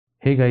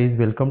Hey guys,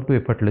 welcome to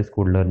Effortless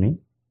Code Learning.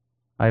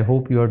 I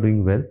hope you are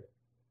doing well.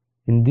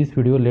 In this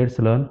video, let's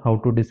learn how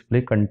to display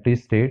country,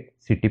 state,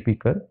 city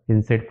picker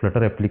inside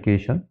Flutter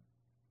application.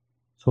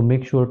 So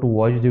make sure to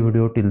watch the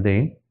video till the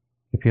end.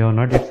 If you have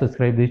not yet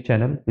subscribed this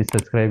channel, please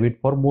subscribe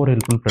it for more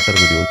helpful Flutter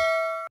videos.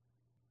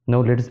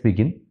 Now let's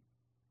begin.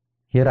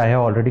 Here I have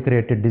already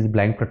created this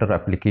blank Flutter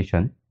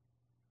application.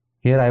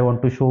 Here I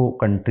want to show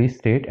country,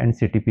 state and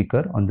city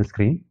picker on the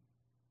screen.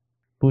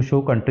 To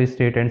show country,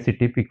 state and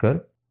city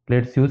picker,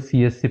 let's use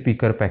CSC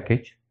picker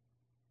package.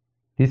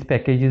 This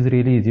package is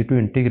really easy to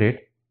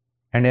integrate,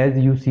 and as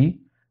you see,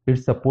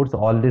 it supports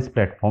all these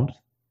platforms,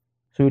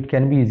 so it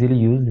can be easily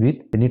used with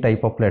any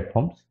type of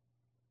platforms.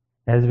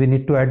 As we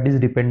need to add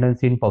this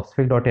dependency in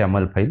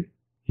pubspec.yaml file,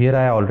 here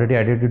I already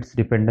added its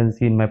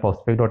dependency in my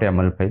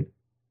pubspec.yaml file.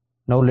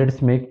 Now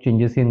let's make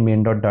changes in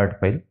main.dart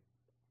file.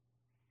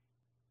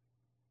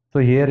 So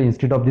here,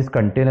 instead of this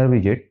container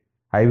widget,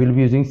 I will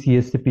be using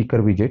CSC picker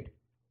widget.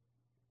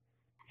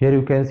 Here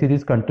you can see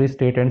this country,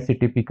 state and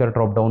city picker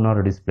drop down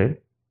are displayed.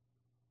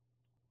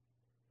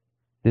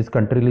 This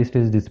country list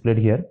is displayed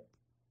here.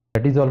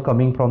 That is all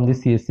coming from the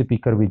CSC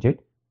picker widget.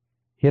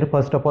 Here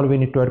first of all we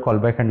need to add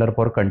callback handler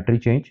for country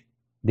change.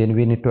 Then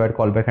we need to add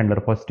callback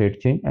handler for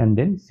state change and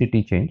then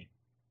city change.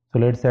 So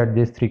let's add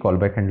these three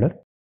callback handler.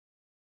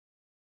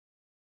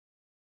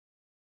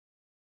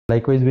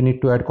 Likewise we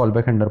need to add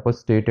callback handler for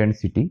state and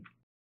city.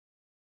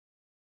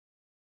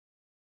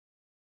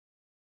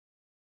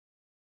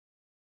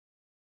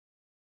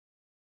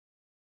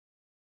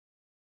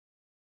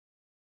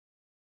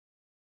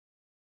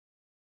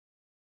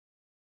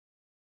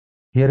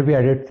 Here we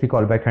added three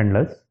callback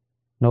handlers.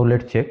 Now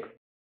let's check.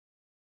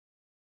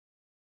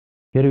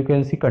 Here you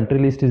can see country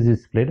list is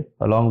displayed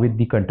along with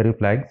the country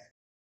flags.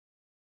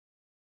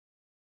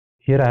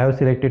 Here I have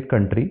selected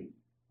country.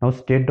 Now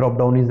state drop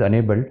down is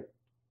enabled.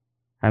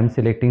 I am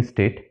selecting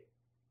state.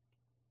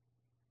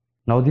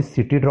 Now this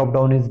city drop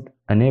down is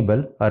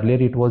enabled.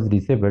 Earlier it was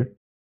disabled.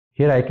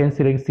 Here I can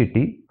select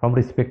city from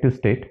respective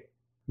state.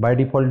 By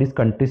default this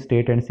country,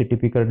 state and city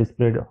picker are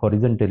displayed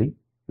horizontally.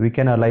 We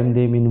can align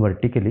them in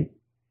vertically.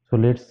 So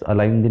let's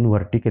align them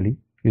vertically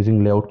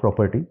using layout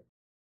property.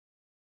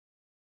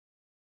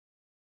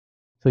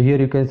 So here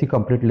you can see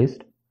complete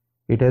list.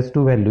 It has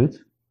two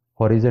values,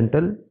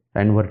 horizontal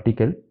and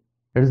vertical.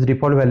 Its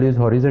default value is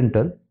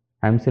horizontal.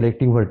 I am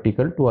selecting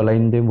vertical to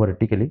align them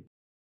vertically.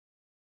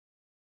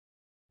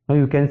 Now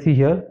you can see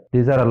here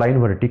these are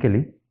aligned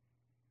vertically.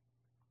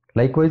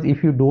 Likewise,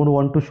 if you don't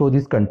want to show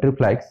these country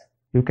flags,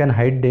 you can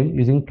hide them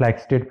using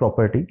flag state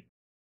property.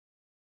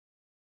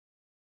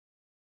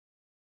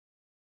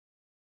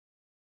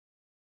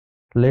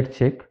 Let's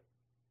check.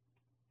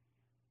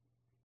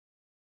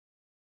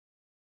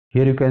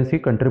 Here you can see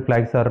country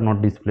flags are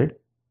not displayed.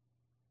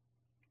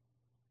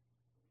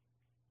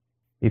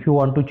 If you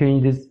want to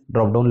change these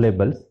drop down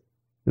labels,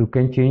 you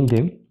can change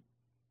them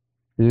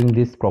using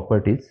these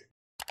properties.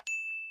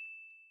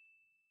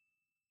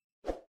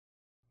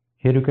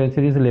 Here you can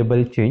see this label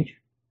is changed.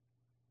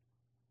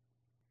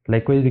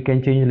 Likewise, we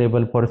can change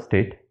label for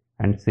state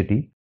and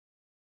city.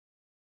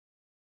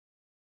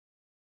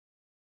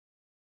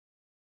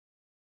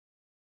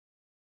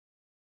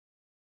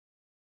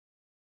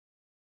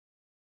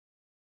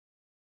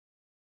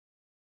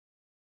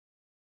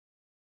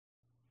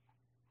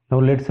 Now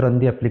let's run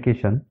the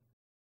application.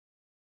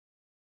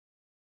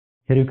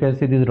 Here you can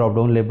see these drop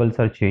down labels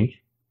are changed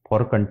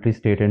for country,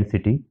 state and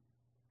city.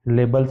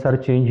 Labels are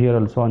changed here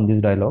also on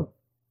this dialog.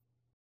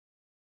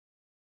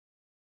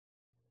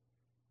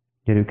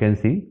 Here you can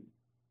see.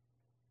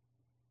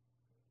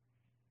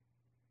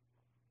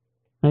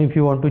 Now if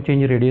you want to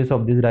change radius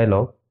of this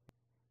dialog,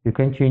 you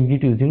can change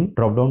it using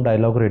drop down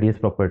dialog radius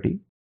property.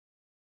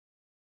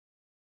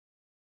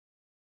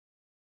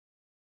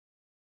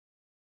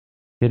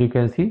 Here you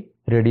can see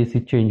radius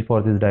is changed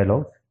for this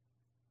dialog.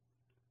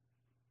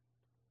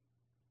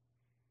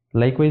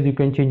 Likewise, you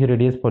can change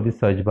radius for the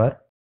search bar.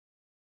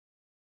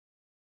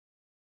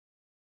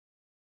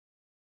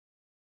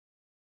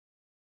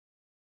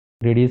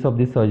 Radius of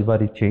this search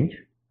bar is changed.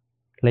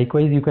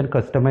 Likewise, you can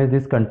customize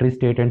this country,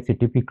 state and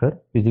city picker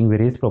using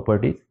various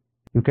properties.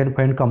 You can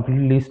find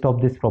complete list of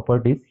these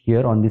properties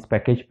here on this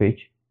package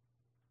page.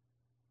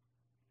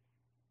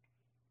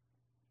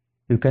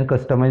 You can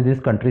customize this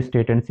country,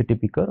 state and city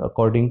picker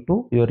according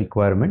to your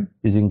requirement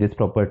using these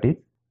properties.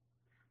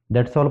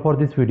 That's all for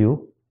this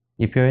video.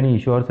 If you have any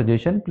issue or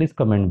suggestion, please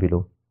comment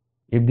below.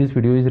 If this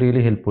video is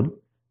really helpful,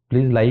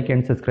 please like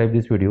and subscribe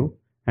this video,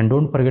 and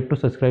don't forget to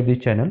subscribe this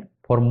channel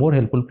for more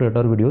helpful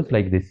Flutter videos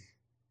like this.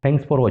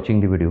 Thanks for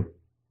watching the video.